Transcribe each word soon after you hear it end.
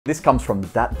This comes from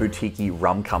that boutique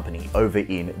rum company over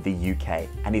in the UK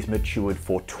and is matured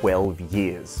for 12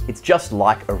 years. It's just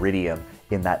like Iridium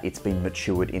in that it's been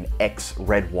matured in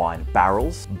ex-red wine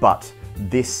barrels, but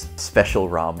this special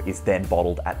rum is then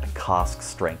bottled at the cask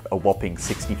strength, a whopping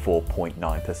 64.9%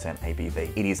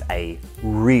 ABV. It is a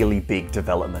really big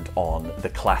development on the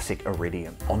classic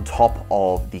Iridium. On top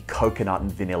of the coconut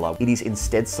and vanilla, it is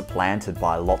instead supplanted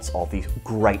by lots of these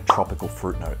great tropical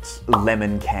fruit notes.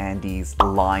 Lemon candies,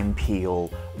 lime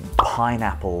peel,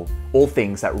 pineapple, all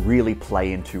things that really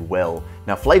play into well.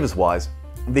 Now, flavors wise,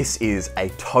 this is a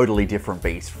totally different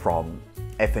beast from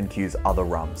F&Q's other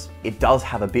rums. It does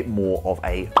have a bit more of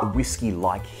a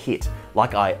whiskey-like hit,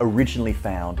 like I originally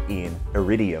found in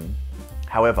Iridium.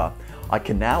 However, I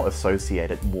can now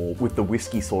associate it more with the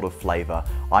whiskey sort of flavor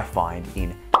I find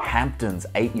in Hampton's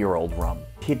 8-year-old rum.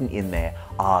 Hidden in there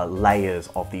are layers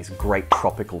of these great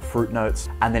tropical fruit notes,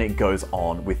 and then it goes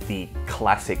on with the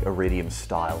classic Iridium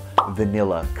style,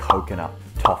 vanilla, coconut,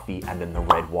 toffee, and then the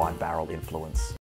red wine barrel influence.